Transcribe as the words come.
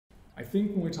I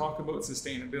think when we talk about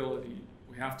sustainability,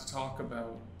 we have to talk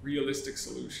about realistic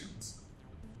solutions.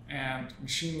 And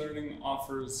machine learning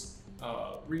offers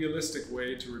a realistic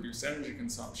way to reduce energy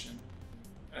consumption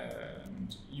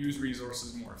and use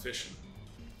resources more efficiently.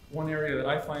 One area that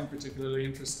I find particularly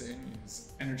interesting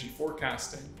is energy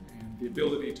forecasting and the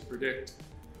ability to predict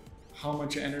how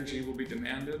much energy will be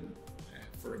demanded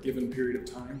for a given period of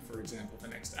time, for example, the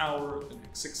next hour, the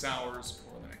next 6 hours,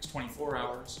 or the next 24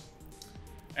 hours.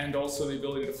 And also the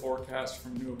ability to forecast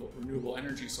from renewable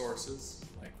energy sources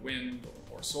like wind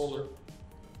or solar,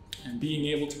 and being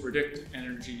able to predict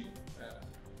energy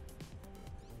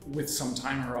with some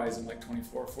time horizon, like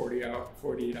 24,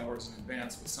 48 hours in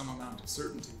advance with some amount of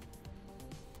certainty,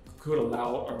 could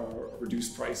allow a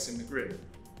reduced price in the grid,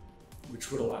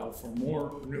 which would allow for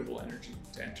more renewable energy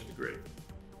to enter the grid.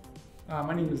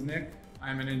 My name is Nick.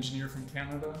 I'm an engineer from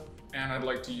Canada, and I'd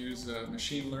like to use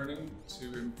machine learning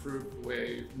to improve the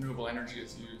way renewable energy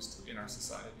is used in our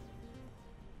society.